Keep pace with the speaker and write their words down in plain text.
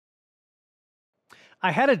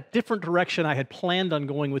I had a different direction I had planned on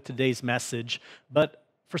going with today's message, but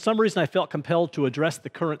for some reason I felt compelled to address the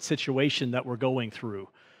current situation that we're going through.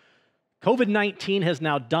 COVID-19 has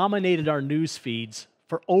now dominated our news feeds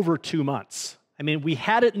for over 2 months. I mean, we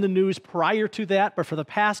had it in the news prior to that, but for the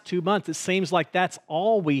past 2 months, it seems like that's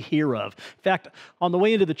all we hear of. In fact, on the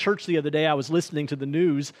way into the church the other day, I was listening to the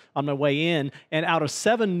news on my way in, and out of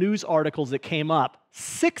 7 news articles that came up,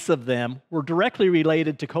 6 of them were directly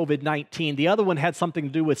related to COVID-19. The other one had something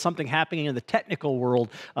to do with something happening in the technical world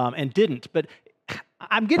and didn't. But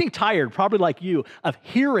I'm getting tired, probably like you, of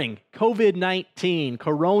hearing COVID-19,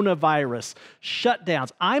 coronavirus,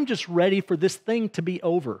 shutdowns. I'm just ready for this thing to be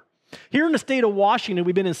over. Here in the state of Washington,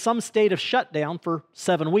 we've been in some state of shutdown for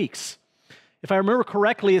 7 weeks. If I remember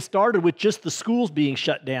correctly, it started with just the schools being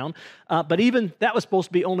shut down, but even that was supposed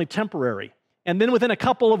to be only temporary. And then within a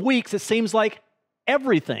couple of weeks, it seems like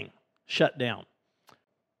everything shut down.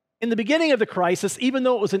 In the beginning of the crisis, even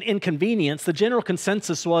though it was an inconvenience, the general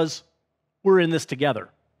consensus was, we're in this together.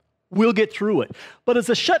 We'll get through it. But as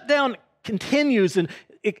the shutdown continues and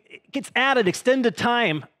it gets added extended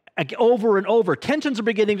time over and over, tensions are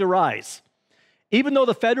beginning to rise. Even though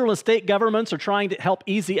the federal and state governments are trying to help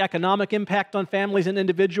ease the economic impact on families and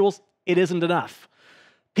individuals, it isn't enough.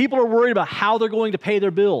 People are worried about how they're going to pay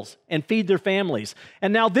their bills and feed their families.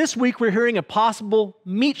 And now this week we're hearing a possible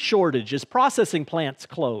meat shortage as processing plants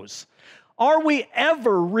close. Are we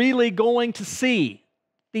ever really going to see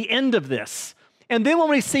the end of this? And then when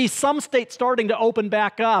we see some states starting to open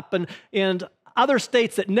back up and other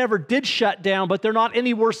states that never did shut down, but they're not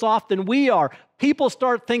any worse off than we are, people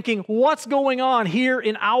start thinking, what's going on here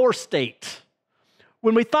in our state?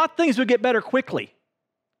 When we thought things would get better quickly,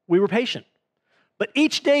 we were patient. But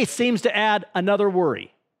each day seems to add another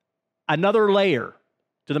worry, another layer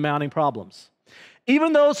to the mounting problems.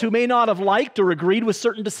 Even those who may not have liked or agreed with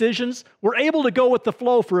certain decisions were able to go with the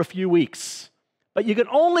flow for a few weeks. But you can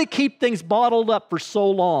only keep things bottled up for so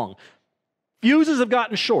long. Fuses have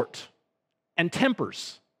gotten short, and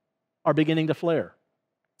tempers are beginning to flare.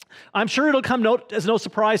 I'm sure it'll come as no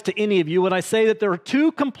surprise to any of you when I say that there are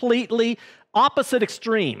 2 completely opposite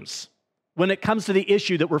extremes when it comes to the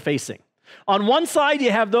issue that we're facing. On one side,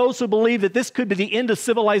 you have those who believe that this could be the end of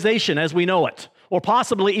civilization as we know it, or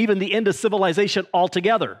possibly even the end of civilization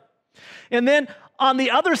altogether. And then on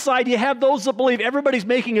the other side, you have those that believe everybody's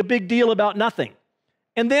making a big deal about nothing.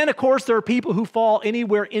 And then, of course, there are people who fall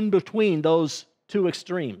anywhere in between those 2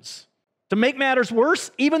 extremes. To make matters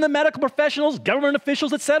worse, even the medical professionals, government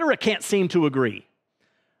officials, etc., can't seem to agree.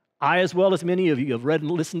 I, as well as many of you, have read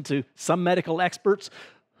and listened to some medical experts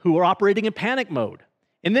who are operating in panic mode.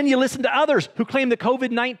 And then you listen to others who claim that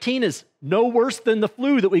COVID-19 is no worse than the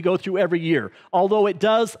flu that we go through every year, although it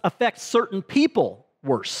does affect certain people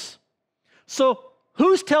worse. So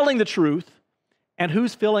who's telling the truth and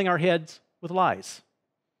who's filling our heads with lies?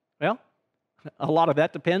 Well, a lot of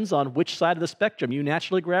that depends on which side of the spectrum you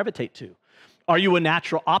naturally gravitate to. Are you a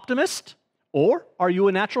natural optimist or are you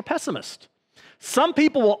a natural pessimist? Some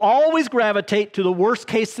people will always gravitate to the worst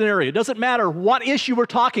case scenario. It doesn't matter what issue we're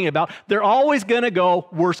talking about, they're always going to go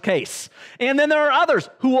worst case. And then there are others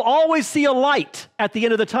who will always see a light at the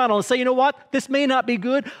end of the tunnel and say, you know what, this may not be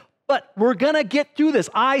good, but we're going to get through this.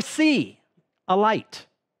 I see a light.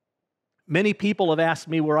 Many people have asked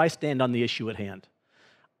me where I stand on the issue at hand.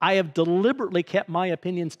 I have deliberately kept my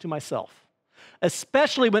opinions to myself,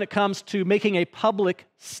 especially when it comes to making a public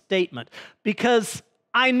statement, because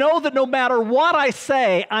I know that no matter what I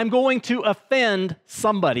say, I'm going to offend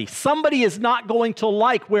somebody. Somebody is not going to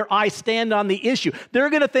like where I stand on the issue. They're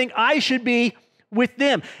going to think I should be with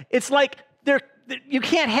them. It's like you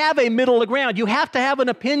can't have a middle of the ground. You have to have an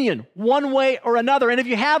opinion one way or another. And if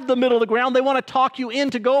you have the middle of the ground, they want to talk you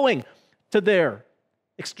into going to their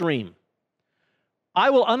extreme. I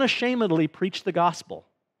will unashamedly preach the gospel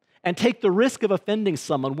and take the risk of offending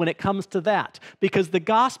someone when it comes to that, because the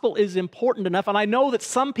gospel is important enough, and I know that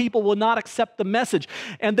some people will not accept the message,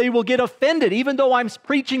 and they will get offended, even though I'm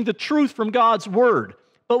preaching the truth from God's word.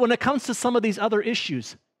 But when it comes to some of these other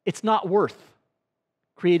issues, it's not worth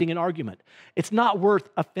creating an argument. It's not worth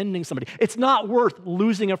offending somebody. It's not worth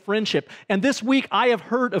losing a friendship. And this week, I have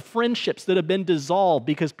heard of friendships that have been dissolved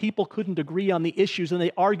because people couldn't agree on the issues, and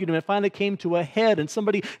they argued, and it finally came to a head, and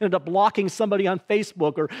somebody ended up blocking somebody on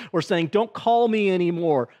Facebook or saying, don't call me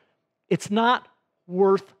anymore. It's not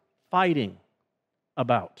worth fighting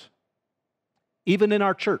about. Even in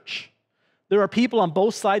our church, there are people on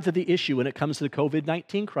both sides of the issue when it comes to the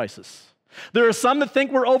COVID-19 crisis. There are some that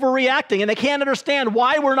think we're overreacting and they can't understand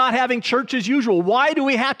why we're not having church as usual. Why do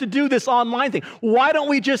we have to do this online thing? Why don't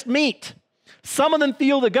we just meet? Some of them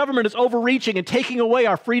feel the government is overreaching and taking away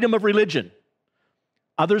our freedom of religion.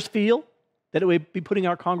 Others feel that it would be putting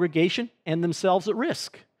our congregation and themselves at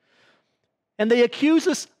risk. And they accuse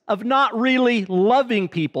us of not really loving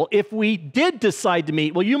people. If we did decide to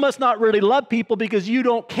meet, well, you must not really love people because you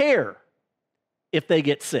don't care if they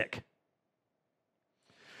get sick.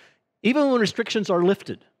 Even when restrictions are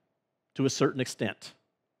lifted to a certain extent,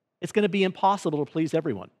 it's going to be impossible to please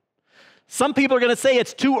everyone. Some people are going to say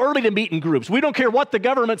it's too early to meet in groups. We don't care what the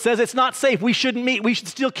government says. It's not safe. We shouldn't meet. We should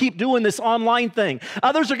still keep doing this online thing.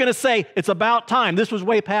 Others are going to say it's about time. This was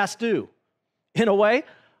way past due. In a way,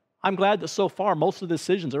 I'm glad that so far most of the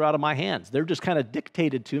decisions are out of my hands. They're just kind of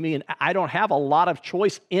dictated to me, and I don't have a lot of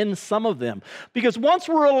choice in some of them. Because once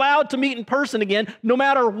we're allowed to meet in person again, no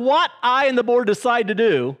matter what I and the board decide to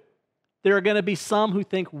do, there are going to be some who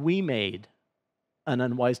think we made an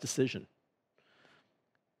unwise decision.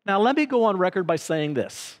 Now, let me go on record by saying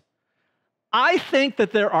this. I think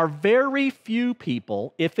that there are very few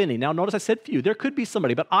people, if any. Now, notice I said few. There could be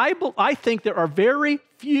somebody, but I think there are very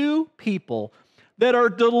few people that are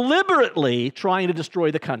deliberately trying to destroy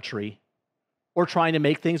the country or trying to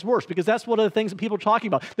make things worse, because that's one of the things that people are talking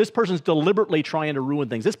about. This person's deliberately trying to ruin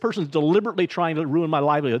things. This person's deliberately trying to ruin my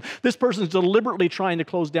livelihood. This person's deliberately trying to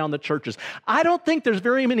close down the churches. I don't think there's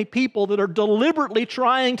very many people that are deliberately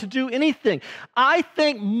trying to do anything. I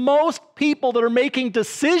think most people that are making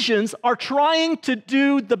decisions are trying to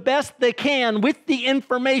do the best they can with the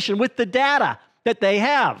information, with the data that they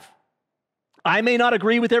have. I may not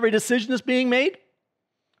agree with every decision that's being made,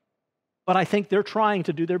 but I think they're trying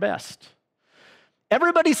to do their best.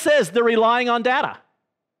 Everybody says they're relying on data.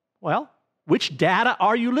 Well, which data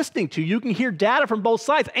are you listening to? You can hear data from both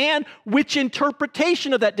sides, and which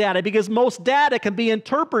interpretation of that data, because most data can be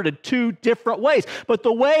interpreted two different ways. But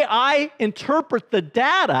the way I interpret the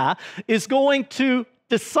data is going to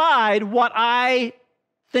decide what I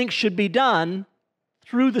think should be done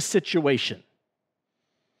through the situation.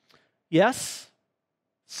 Yes,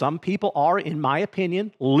 some people are, in my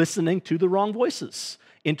opinion, listening to the wrong voices,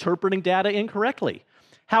 interpreting data incorrectly.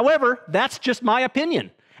 However, that's just my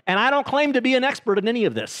opinion, and I don't claim to be an expert in any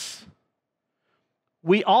of this.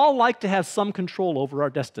 We all like to have some control over our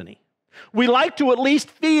destiny. We like to at least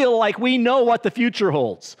feel like we know what the future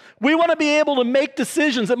holds. We want to be able to make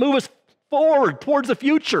decisions that move us forward towards the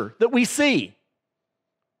future that we see.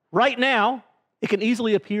 Right now, it can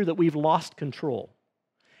easily appear that we've lost control.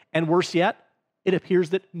 And worse yet, it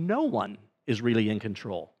appears that no one is really in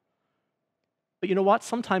control. But you know what?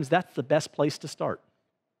 Sometimes that's the best place to start.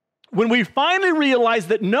 When we finally realize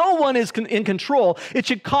that no one is in control, it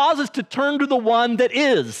should cause us to turn to the one that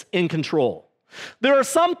is in control. There are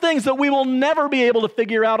some things that we will never be able to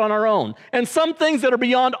figure out on our own, and some things that are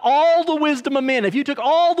beyond all the wisdom of men. If you took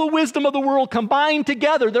all the wisdom of the world combined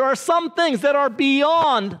together, there are some things that are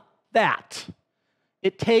beyond that.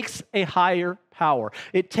 It takes a higher power.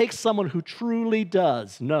 It takes someone who truly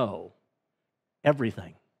does know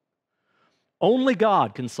everything. Only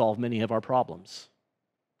God can solve many of our problems.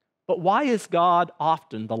 But why is God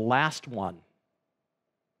often the last one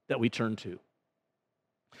that we turn to?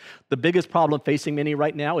 The biggest problem facing many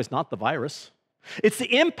right now is not the virus. It's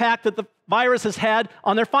the impact that the virus has had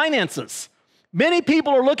on their finances. Many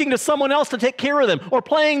people are looking to someone else to take care of them, or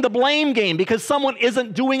playing the blame game because someone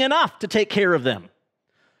isn't doing enough to take care of them.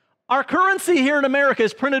 Our currency here in America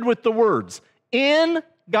is printed with the words, "In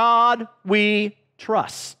God we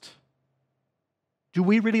trust." Do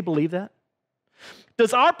we really believe that?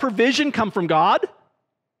 Does our provision come from God?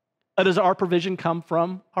 Or does our provision come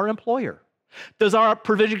from our employer? Does our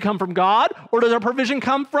provision come from God, or does our provision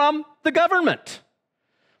come from the government?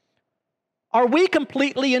 Are we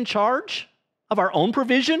completely in charge of our own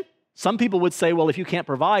provision? Some people would say, well, if you can't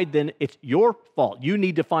provide, then it's your fault. You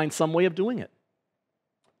need to find some way of doing it.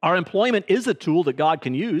 Our employment is a tool that God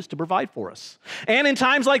can use to provide for us. And in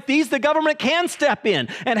times like these, the government can step in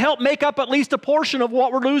and help make up at least a portion of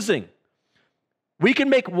what we're losing. We can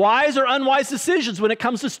make wise or unwise decisions when it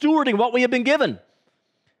comes to stewarding what we have been given.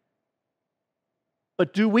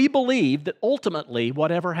 But do we believe that ultimately,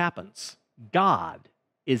 whatever happens, God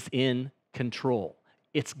is in control?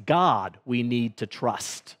 It's God we need to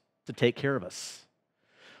trust to take care of us.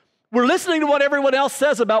 We're listening to what everyone else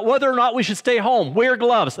says about whether or not we should stay home, wear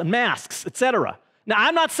gloves and masks, etc. Now,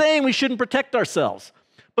 I'm not saying we shouldn't protect ourselves,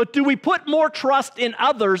 but do we put more trust in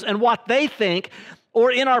others and what they think, or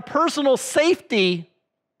in our personal safety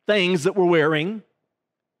things that we're wearing,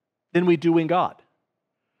 than we do in God?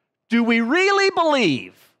 Do we really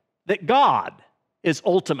believe that God is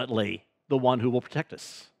ultimately the one who will protect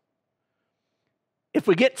us? If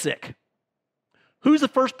we get sick, who's the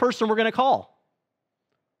first person we're going to call?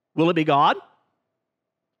 Will it be God,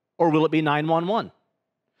 or will it be 911?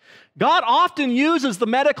 God often uses the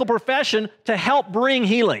medical profession to help bring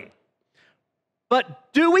healing.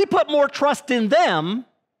 But do we put more trust in them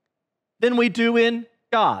than we do in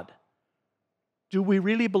God? Do we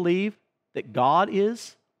really believe that God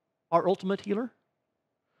is our ultimate healer?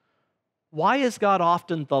 Why is God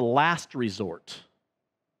often the last resort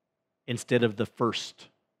instead of the first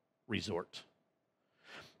resort?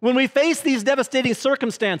 When we face these devastating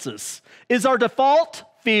circumstances, is our default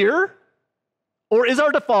fear or is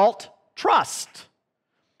our default trust?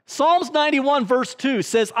 Psalms 91 verse 2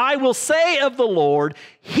 says, I will say of the Lord,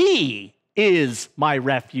 He is my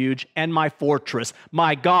refuge and my fortress,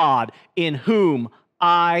 my God in whom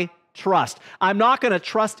I trust. I'm not going to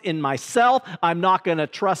trust in myself. I'm not going to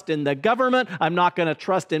trust in the government. I'm not going to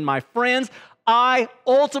trust in my friends. I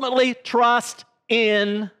ultimately trust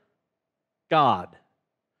in God.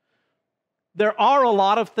 There are a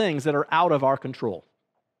lot of things that are out of our control.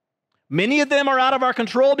 Many of them are out of our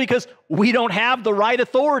control because we don't have the right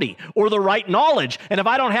authority or the right knowledge. And if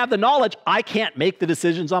I don't have the knowledge, I can't make the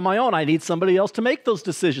decisions on my own. I need somebody else to make those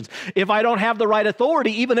decisions. If I don't have the right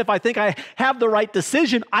authority, even if I think I have the right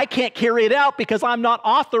decision, I can't carry it out because I'm not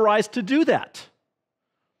authorized to do that.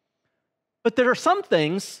 But there are some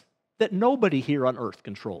things that nobody here on earth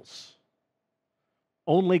controls.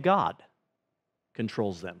 Only God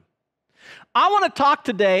controls them. I want to talk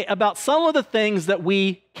today about some of the things that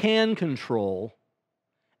we can control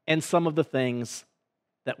and some of the things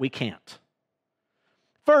that we can't.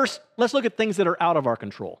 First, let's look at things that are out of our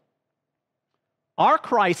control. Our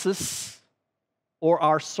crisis or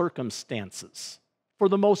our circumstances, for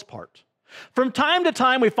the most part. From time to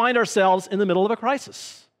time, we find ourselves in the middle of a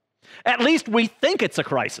crisis. At least we think it's a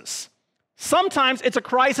crisis. Sometimes it's a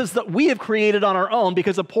crisis that we have created on our own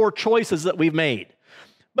because of poor choices that we've made.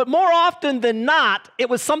 But more often than not, it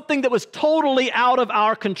was something that was totally out of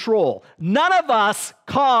our control. None of us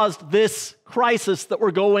caused this crisis that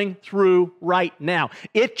we're going through right now.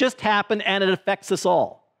 It just happened and it affects us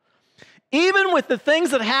all. Even with the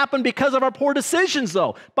things that happen because of our poor decisions,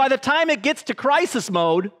 though, by the time it gets to crisis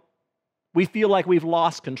mode, we feel like we've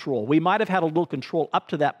lost control. We might have had a little control up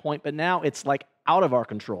to that point, but now it's like out of our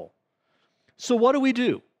control. So what do we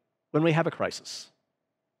do when we have a crisis?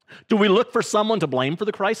 Do we look for someone to blame for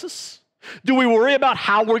the crisis? Do we worry about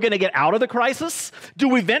how we're going to get out of the crisis? Do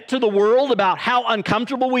we vent to the world about how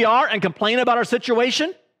uncomfortable we are and complain about our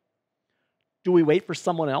situation? Do we wait for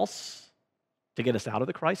someone else to get us out of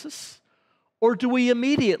the crisis? Or do we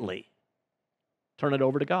immediately turn it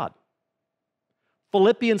over to God?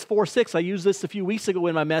 Philippians 4:6, I used this a few weeks ago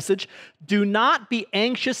in my message. Do not be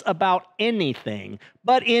anxious about anything,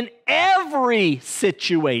 but in every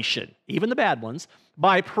situation, even the bad ones,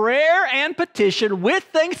 by prayer and petition with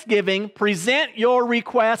thanksgiving, present your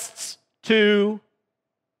requests to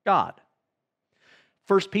God.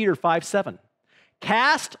 1 Peter 5:7.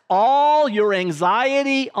 Cast all your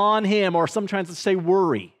anxiety on Him, or sometimes say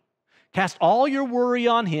worry. Cast all your worry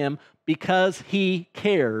on Him because He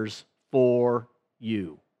cares for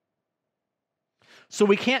you. So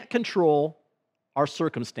we can't control our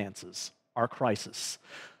circumstances, our crisis.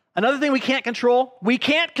 Another thing we can't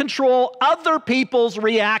control other people's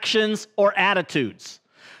reactions or attitudes.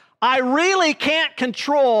 I really can't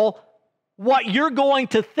control what you're going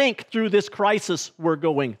to think through this crisis we're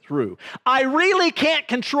going through. I really can't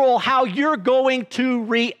control how you're going to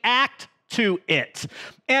react to it.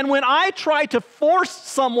 And when I try to force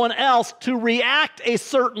someone else to react a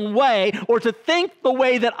certain way or to think the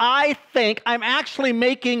way that I think, I'm actually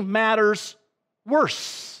making matters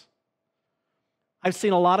worse. I've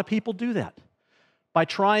seen a lot of people do that by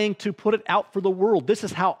trying to put it out for the world. This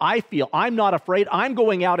is how I feel. I'm not afraid. I'm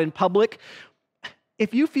going out in public.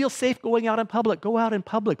 If you feel safe going out in public, go out in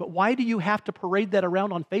public. But why do you have to parade that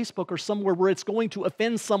around on Facebook or somewhere where it's going to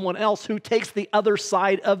offend someone else who takes the other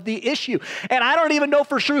side of the issue? And I don't even know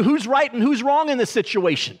for sure who's right and who's wrong in this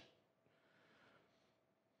situation.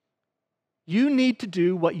 You need to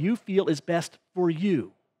do what you feel is best for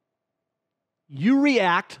you. You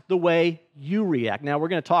react the way you react. Now, we're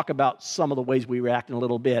going to talk about some of the ways we react in a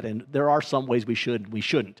little bit, and there are some ways we should and we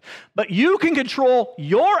shouldn't. But you can control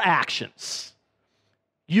your actions.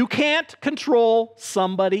 You can't control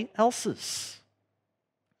somebody else's.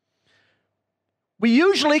 We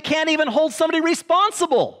usually can't even hold somebody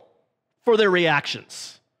responsible for their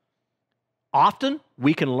reactions. Often,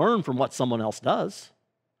 we can learn from what someone else does.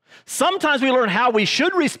 Sometimes we learn how we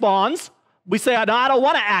should respond. We say, no, I don't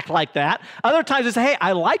want to act like that. Other times we say, hey,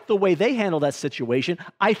 I like the way they handle that situation.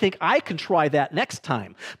 I think I can try that next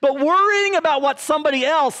time. But worrying about what somebody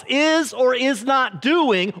else is or is not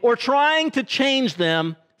doing or trying to change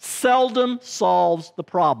them seldom solves the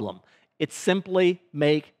problem. It simply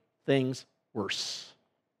makes things worse.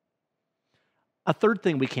 A third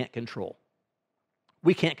thing we can't control.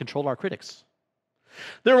 We can't control our critics.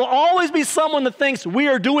 There will always be someone that thinks we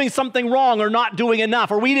are doing something wrong or not doing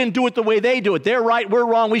enough, or we didn't do it the way they do it. They're right, we're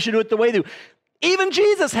wrong, we should do it the way they do. Even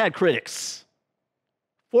Jesus had critics.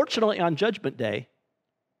 Fortunately, on Judgment Day,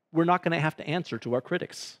 we're not going to have to answer to our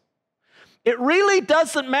critics. It really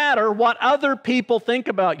doesn't matter what other people think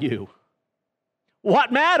about you.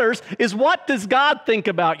 What matters is, what does God think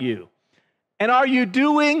about you? And are you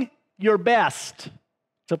doing your best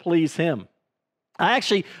to please Him? I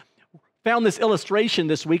actually found this illustration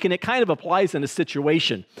this week, and it kind of applies in a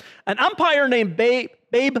situation. An umpire named Babe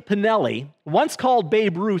Pinelli once called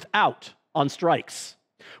Babe Ruth out on strikes.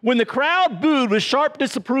 When the crowd booed with sharp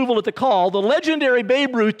disapproval at the call, the legendary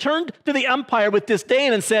Babe Ruth turned to the umpire with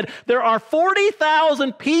disdain and said, "There are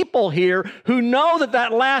 40,000 people here who know that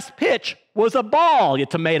that last pitch was a ball, you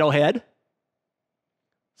tomato head."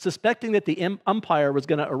 Suspecting that the umpire was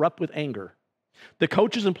going to erupt with anger, the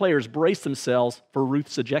coaches and players braced themselves for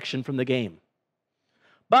Ruth's ejection from the game.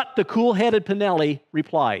 But the cool-headed Pinelli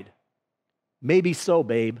replied, "Maybe so,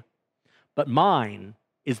 Babe, but mine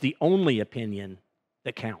is the only opinion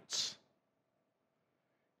that counts."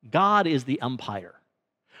 God is the umpire.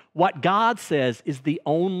 What God says is the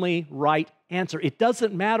only right answer. It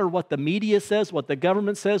doesn't matter what the media says, what the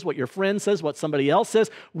government says, what your friend says, what somebody else says.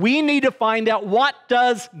 We need to find out, what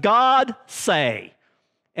does God say?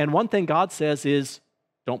 And one thing God says is,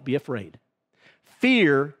 don't be afraid.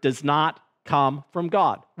 Fear does not come from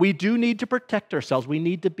God. We do need to protect ourselves. We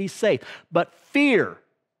need to be safe. But fear,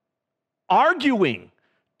 arguing,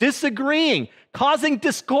 disagreeing, causing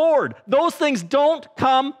discord, those things don't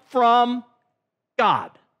come from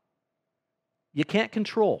God. You can't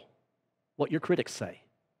control what your critics say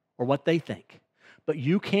or what they think, but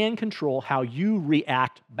you can control how you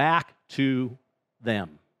react back to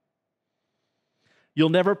them. You'll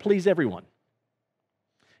never please everyone.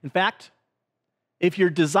 In fact, if your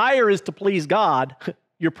desire is to please God,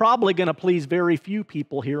 you're probably going to please very few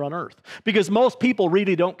people here on earth, because most people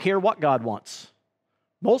really don't care what God wants.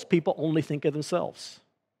 Most people only think of themselves.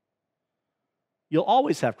 You'll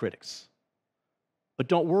always have critics, but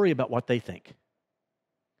don't worry about what they think.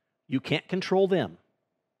 You can't control them,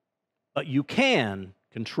 but you can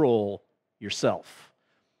control yourself,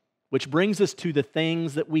 which brings us to the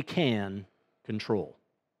things that we can control.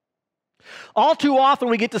 All too often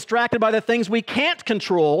we get distracted by the things we can't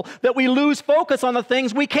control, that we lose focus on the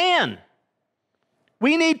things we can.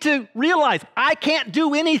 We need to realize, I can't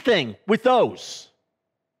do anything with those,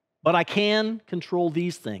 but I can control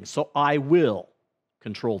these things, so I will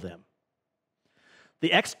control them.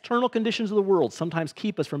 The external conditions of the world sometimes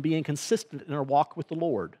keep us from being consistent in our walk with the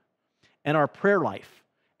Lord and our prayer life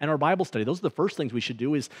and our Bible study. Those are the first things we should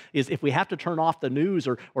do, is if we have to turn off the news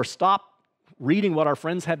or stop reading what our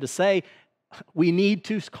friends have to say, we need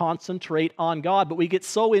to concentrate on God. But we get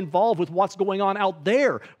so involved with what's going on out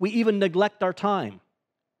there, we even neglect our time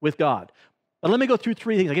with God. But let me go through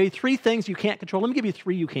three things. I gave you three things you can't control. Let me give you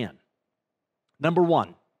three you can. Number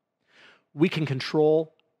one, we can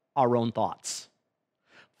control our own thoughts.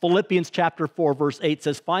 Philippians chapter 4, verse 8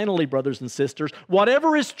 says, "Finally, brothers and sisters,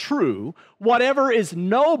 whatever is true, whatever is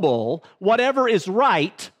noble, whatever is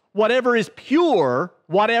right, whatever is pure,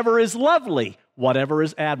 whatever is lovely, whatever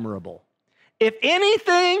is admirable. If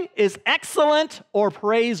anything is excellent or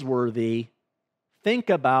praiseworthy, think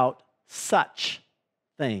about such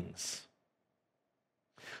things."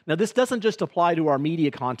 Now, this doesn't just apply to our media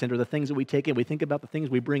content or the things that we take in. We think about the things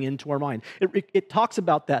we bring into our mind. It talks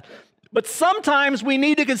about that. But sometimes we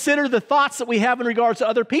need to consider the thoughts that we have in regards to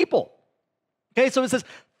other people. Okay, so it says,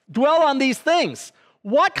 dwell on these things.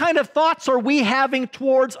 What kind of thoughts are we having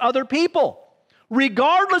towards other people?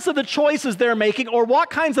 Regardless of the choices they're making or what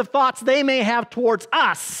kinds of thoughts they may have towards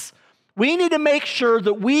us, we need to make sure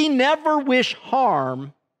that we never wish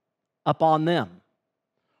harm upon them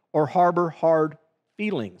or harbor hard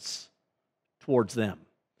feelings towards them.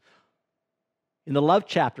 In the love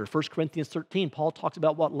chapter, 1 Corinthians 13, Paul talks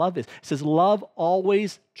about what love is. He says, love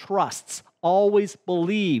always trusts, always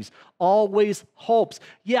believes, always hopes.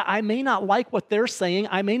 Yeah, I may not like what they're saying,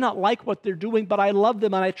 I may not like what they're doing, but I love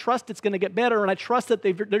them and I trust it's going to get better, and I trust that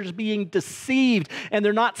they're just being deceived and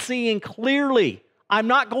they're not seeing clearly. I'm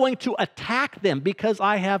not going to attack them because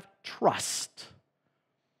I have trust.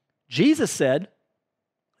 Jesus said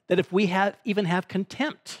that if we even have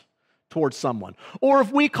contempt towards someone, or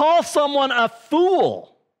if we call someone a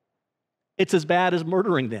fool, it's as bad as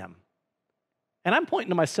murdering them. And I'm pointing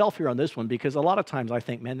to myself here on this one because a lot of times I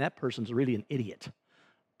think, man, that person's really an idiot.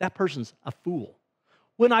 That person's a fool.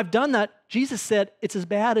 When I've done that, Jesus said, it's as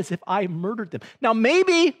bad as if I murdered them. Now,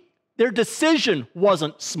 maybe their decision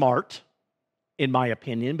wasn't smart, in my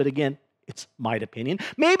opinion, but again, it's my opinion.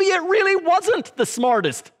 Maybe it really wasn't the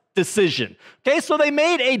smartest decision. Okay, so they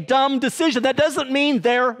made a dumb decision. That doesn't mean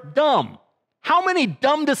they're dumb. How many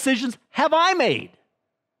dumb decisions have I made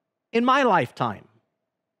in my lifetime?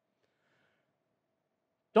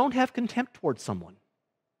 Don't have contempt towards someone.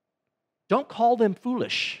 Don't call them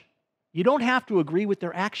foolish. You don't have to agree with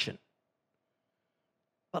their action.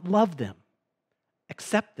 But love them.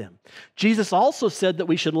 Accept them. Jesus also said that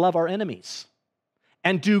we should love our enemies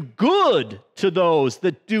and do good to those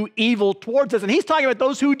that do evil towards us. And he's talking about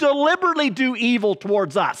those who deliberately do evil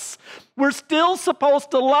towards us. We're still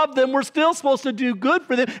supposed to love them. We're still supposed to do good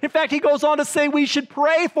for them. In fact, he goes on to say we should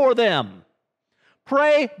pray for them.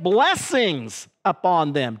 Pray blessings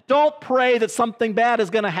upon them. Don't pray that something bad is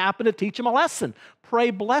going to happen to teach them a lesson. Pray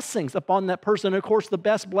blessings upon that person. And of course, the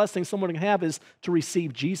best blessing someone can have is to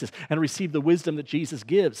receive Jesus and receive the wisdom that Jesus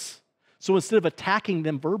gives. So instead of attacking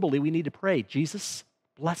them verbally, we need to pray, Jesus,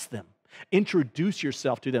 bless them. Introduce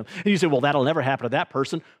yourself to them. And you say, well, that'll never happen to that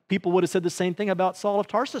person. People would have said the same thing about Saul of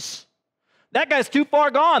Tarsus. That guy's too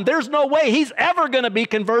far gone. There's no way he's ever going to be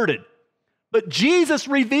converted. But Jesus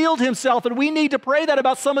revealed himself, and we need to pray that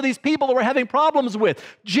about some of these people that we're having problems with.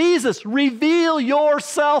 Jesus, reveal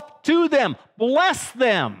yourself to them. Bless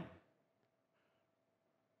them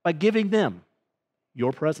by giving them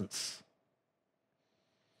your presence.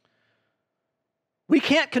 We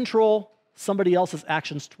can't control somebody else's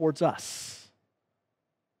actions towards us.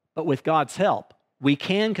 But with God's help, we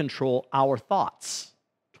can control our thoughts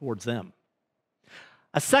towards them.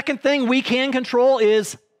 A second thing we can control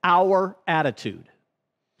is our attitude.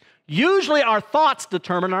 Usually our thoughts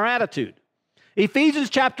determine our attitude. Ephesians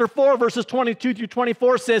chapter 4, verses 22 through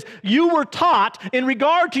 24 says, you were taught in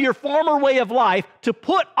regard to your former way of life to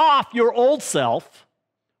put off your old self,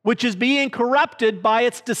 which is being corrupted by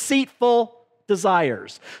its deceitful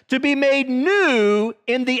desires, to be made new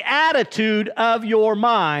in the attitude of your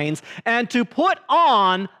minds, and to put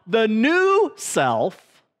on the new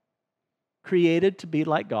self, created to be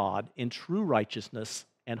like God in true righteousness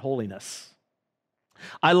and holiness.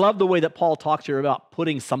 I love the way that Paul talks here about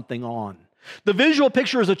putting something on. The visual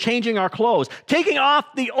picture is of changing our clothes, taking off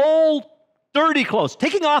the old dirty clothes,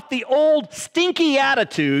 taking off the old stinky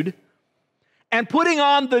attitude, and putting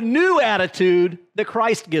on the new attitude that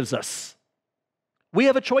Christ gives us. We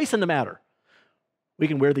have a choice in the matter. We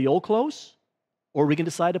can wear the old clothes, or we can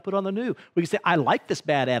decide to put on the new. We can say, I like this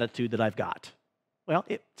bad attitude that I've got. Well,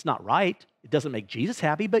 it's not right. It doesn't make Jesus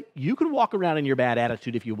happy, but you can walk around in your bad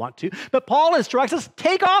attitude if you want to. But Paul instructs us,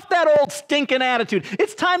 take off that old stinking attitude.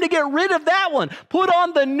 It's time to get rid of that one. Put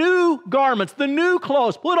on the new garments, the new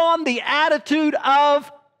clothes. Put on the attitude of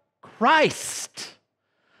Christ.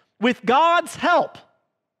 With God's help,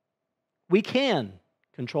 we can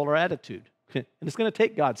control our attitude. And it's going to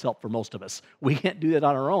take God's help for most of us. We can't do that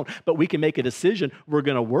on our own, but we can make a decision. We're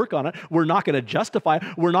going to work on it. We're not going to justify it.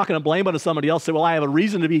 We're not going to blame it on somebody else. Say, well, I have a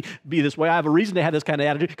reason to be this way. I have a reason to have this kind of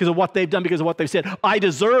attitude because of what they've done, because of what they've said. I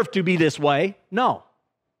deserve to be this way. No,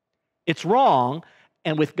 it's wrong.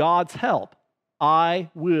 And with God's help, I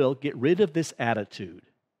will get rid of this attitude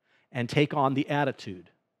and take on the attitude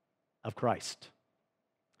of Christ.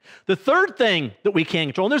 The third thing that we can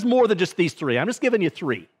control, and there's more than just these three. I'm just giving you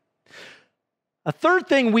three. A third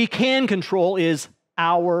thing we can control is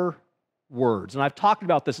our words. And I've talked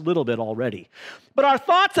about this a little bit already. But our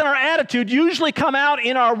thoughts and our attitude usually come out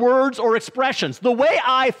in our words or expressions. The way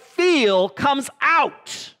I feel comes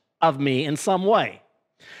out of me in some way.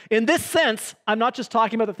 In this sense, I'm not just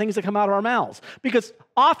talking about the things that come out of our mouths, because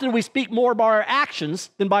often we speak more by our actions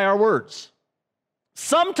than by our words.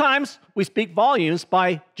 Sometimes we speak volumes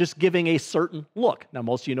by just giving a certain look. Now,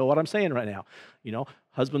 most of you know what I'm saying right now. You know,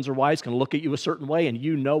 husbands or wives can look at you a certain way and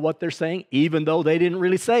you know what they're saying, even though they didn't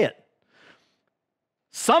really say it.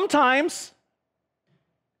 Sometimes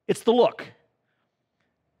it's the look.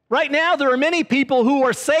 Right now, there are many people who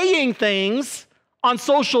are saying things on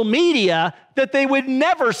social media that they would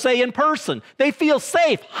never say in person. They feel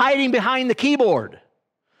safe hiding behind the keyboard.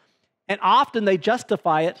 And often they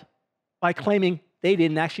justify it by claiming they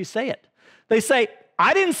didn't actually say it. They say,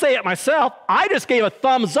 I didn't say it myself. I just gave a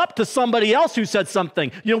thumbs up to somebody else who said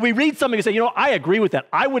something. You know, we read something and say, you know, I agree with that.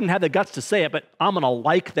 I wouldn't have the guts to say it, but I'm going to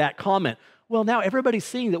like that comment. Well, now everybody's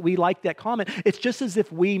seeing that we like that comment. It's just as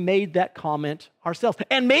if we made that comment ourselves.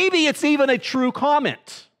 And maybe it's even a true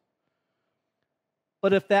comment.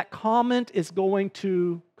 But if that comment is going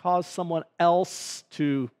to cause someone else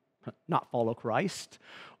to not follow Christ,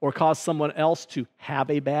 or cause someone else to have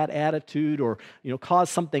a bad attitude, or cause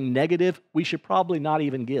something negative, we should probably not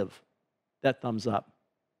even give that thumbs up.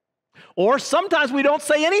 Or sometimes we don't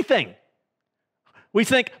say anything. We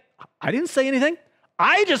think, I didn't say anything.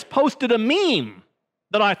 I just posted a meme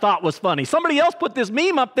that I thought was funny. Somebody else put this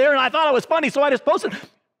meme up there and I thought it was funny, so I just posted it.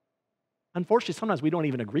 Unfortunately, sometimes we don't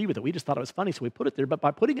even agree with it. We just thought it was funny, so we put it there. But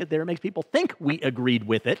by putting it there, it makes people think we agreed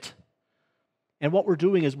with it. And what we're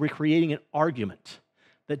doing is we're creating an argument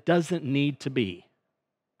that doesn't need to be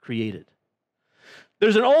created.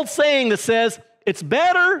 There's an old saying that says, it's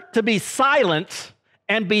better to be silent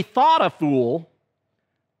and be thought a fool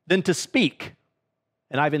than to speak,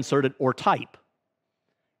 and I've inserted or type,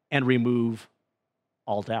 and remove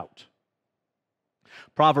all doubt.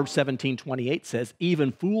 Proverbs 17:28 says,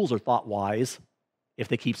 even fools are thought wise if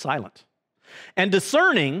they keep silent, and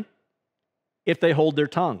discerning if they hold their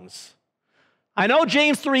tongues. I know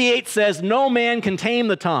James 3:8 says, no man can tame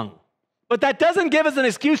the tongue, but that doesn't give us an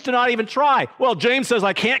excuse to not even try. Well, James says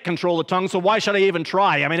I can't control the tongue, so why should I even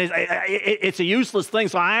try? I mean, it's a useless thing,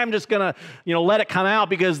 so I'm just going to, let it come out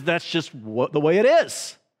because that's just the way it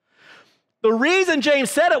is. The reason James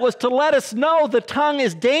said it was to let us know the tongue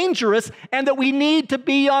is dangerous and that we need to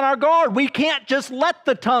be on our guard. We can't just let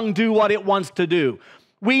the tongue do what it wants to do.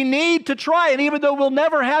 We need to try, and even though we'll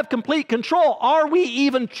never have complete control, are we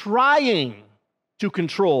even trying to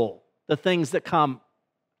control the things that come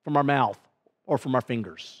from our mouth or from our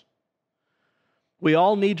fingers? We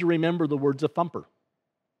all need to remember the words of Thumper.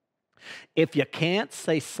 If you can't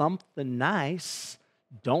say something nice,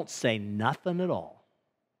 don't say nothing at all.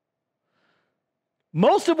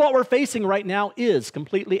 Most of what we're facing right now is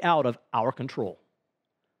completely out of our control.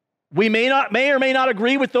 We may or may not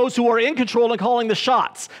agree with those who are in control and calling the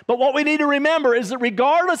shots, but what we need to remember is that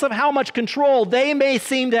regardless of how much control they may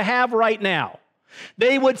seem to have right now,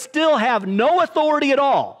 they would still have no authority at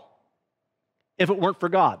all if it weren't for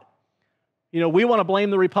God. We want to blame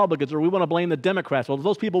the Republicans or we want to blame the Democrats. Well,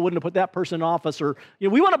 those people wouldn't have put that person in office, or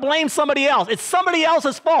we want to blame somebody else. It's somebody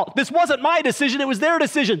else's fault. This wasn't my decision. It was their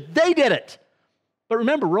decision. They did it. But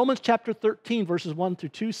remember, Romans chapter 13, verses 1 through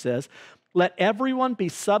 2 says, let everyone be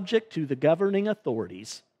subject to the governing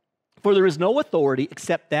authorities, for there is no authority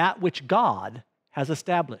except that which God has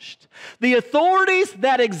established. The authorities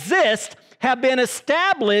that exist have been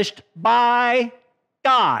established by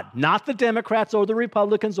God, not the Democrats or the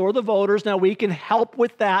Republicans or the voters. Now, we can help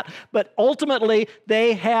with that, but ultimately,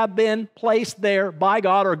 they have been placed there by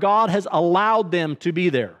God, or God has allowed them to be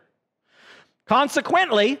there.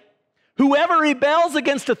 Consequently, whoever rebels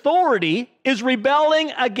against authority is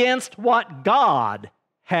rebelling against what God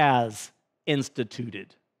has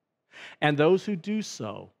instituted. And those who do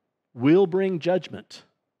so will bring judgment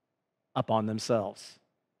upon themselves.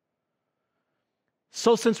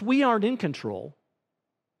 So since we aren't in control,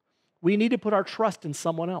 we need to put our trust in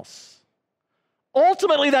someone else.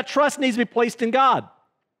 Ultimately, that trust needs to be placed in God.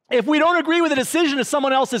 If we don't agree with a decision that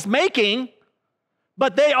someone else is making,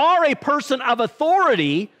 but they are a person of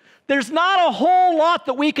authority, there's not a whole lot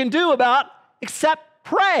that we can do about except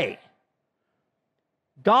pray.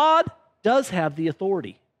 God does have the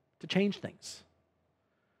authority to change things.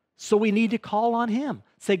 So we need to call on Him.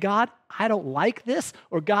 Say, God, I don't like this,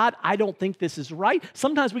 or God, I don't think this is right.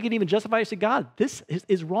 Sometimes we can even justify and say, God, this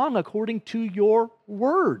is wrong according to your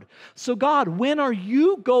word. So God, when are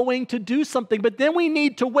you going to do something? But then we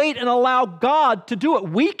need to wait and allow God to do it.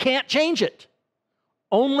 We can't change it.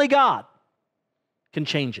 Only God can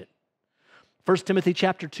change it. 1 Timothy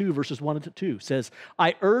chapter 2, verses 1 and 2 says,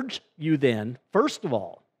 I urge you then, first of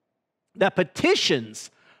all, that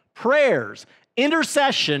petitions, prayers,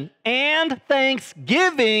 intercession, and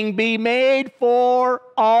thanksgiving be made for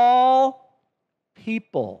all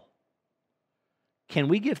people. Can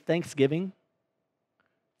we give thanksgiving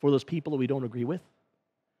for those people that we don't agree with?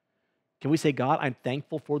 Can we say, God, I'm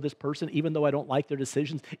thankful for this person, even though I don't like their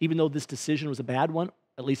decisions, even though this decision was a bad one,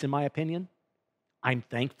 at least in my opinion? I'm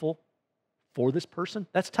thankful for this person?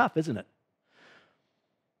 That's tough, isn't it?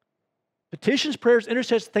 Petitions, prayers,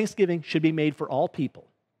 intercession, thanksgiving should be made for all people,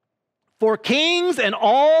 for kings and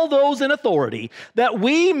all those in authority, that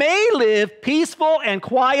we may live peaceful and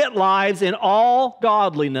quiet lives in all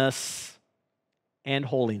godliness and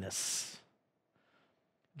holiness.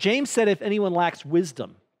 James said if anyone lacks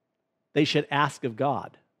wisdom, they should ask of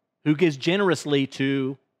God, who gives generously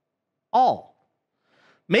to all.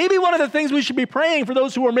 Maybe one of the things we should be praying for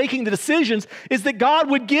those who are making the decisions is that God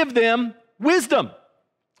would give them wisdom.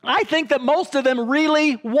 I think that most of them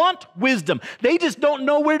really want wisdom. They just don't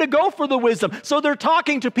know where to go for the wisdom. So they're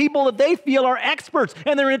talking to people that they feel are experts,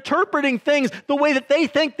 and they're interpreting things the way that they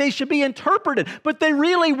think they should be interpreted. But they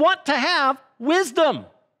really want to have wisdom.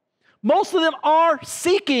 Most of them are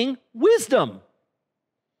seeking wisdom.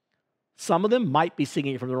 Some of them might be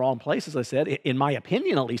seeking it from the wrong place, as I said. In my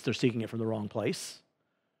opinion, at least, they're seeking it from the wrong place.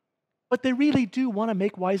 But they really do want to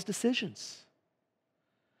make wise decisions.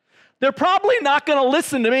 They're probably not going to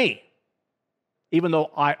listen to me, even though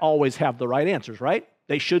I always have the right answers, right?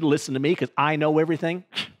 They should listen to me because I know everything.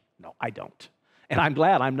 No, I don't. And I'm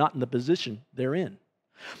glad I'm not in the position they're in.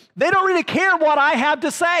 They don't really care what I have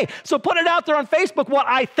to say. So put it out there on Facebook. What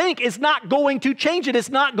I think is not going to change it. It's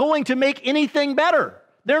not going to make anything better.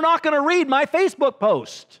 They're not going to read my Facebook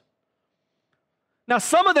post. Now,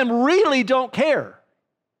 some of them really don't care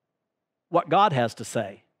what God has to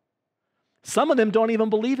say. Some of them don't even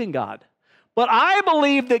believe in God. But I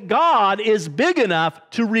believe that God is big enough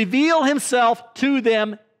to reveal himself to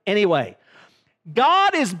them anyway.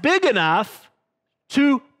 God is big enough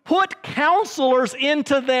to put counselors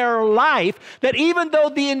into their life that even though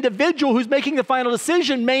the individual who's making the final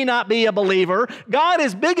decision may not be a believer, God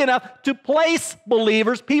is big enough to place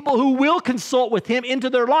believers, people who will consult with him, into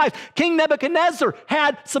their lives. King Nebuchadnezzar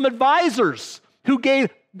had some advisors who gave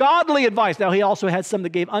godly advice. Now, he also had some that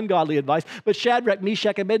gave ungodly advice, but Shadrach,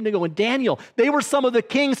 Meshach, Abednego, and Daniel, they were some of the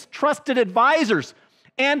king's trusted advisors.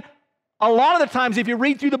 And a lot of the times, if you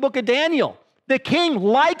read through the book of Daniel, the king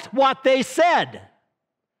liked what they said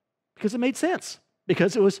because it made sense,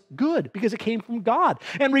 because it was good, because it came from God.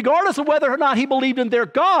 And regardless of whether or not he believed in their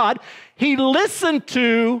God, he listened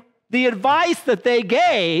to the advice that they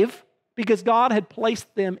gave because God had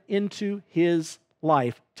placed them into his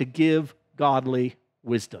life to give godly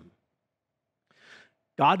wisdom.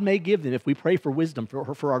 God may give them, if we pray for wisdom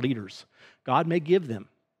for our leaders, God may give them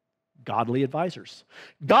godly advisors.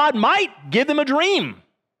 God might give them a dream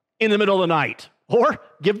in the middle of the night, or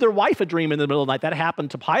give their wife a dream in the middle of the night. That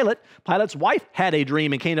happened to Pilate. Pilate's wife had a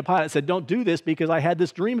dream and came to Pilate and said, "Don't do this because I had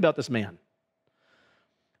this dream about this man."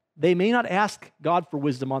 They may not ask God for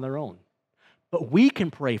wisdom on their own, but we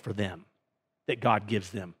can pray for them that God gives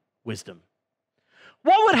them wisdom.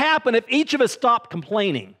 What would happen if each of us stopped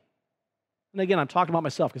complaining? And again, I'm talking about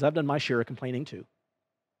myself because I've done my share of complaining too.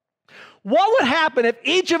 What would happen if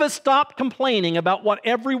each of us stopped complaining about what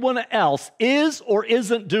everyone else is or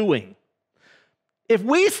isn't doing? If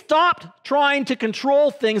we stopped trying to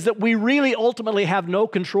control things that we really ultimately have no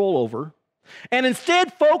control over, and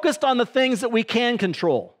instead focused on the things that we can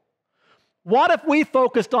control? What if we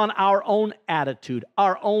focused on our own attitude,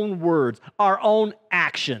 our own words, our own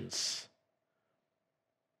actions?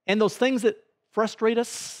 And those things that frustrate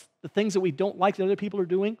us, the things that we don't like that other people are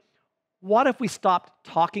doing, what if we stopped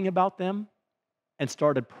talking about them and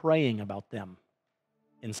started praying about them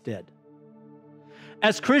instead?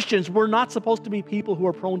 As Christians, we're not supposed to be people who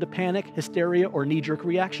are prone to panic, hysteria, or knee-jerk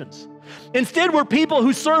reactions. Instead, we're people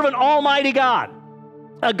who serve an almighty God,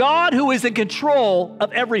 a God who is in control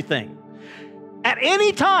of everything. At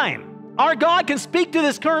any time, our God can speak to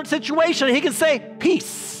this current situation, and he can say,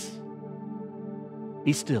 "Peace.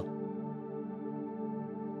 Be still."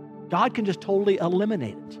 God can just totally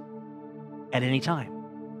eliminate it at any time.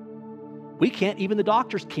 We can't, even the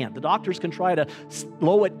doctors can't. The doctors can try to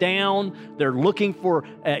slow it down. They're looking for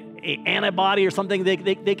an antibody or something they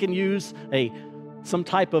can use, some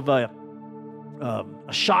type of a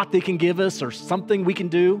shot they can give us or something we can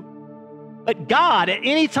do. But God at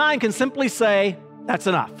any time can simply say, "That's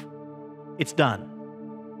enough. It's done."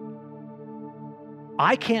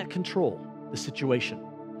 I can't control the situation.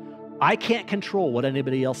 I can't control what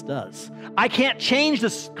anybody else does. I can't change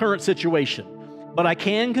this current situation, but I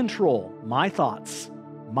can control my thoughts,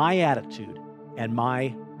 my attitude, and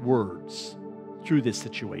my words through this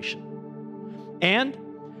situation. And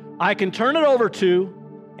I can turn it over to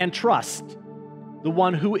and trust the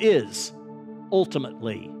one who is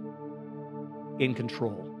ultimately in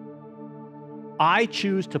control. I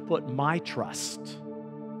choose to put my trust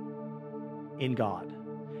in God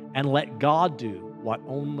and let God do what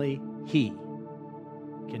only He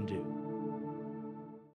can do.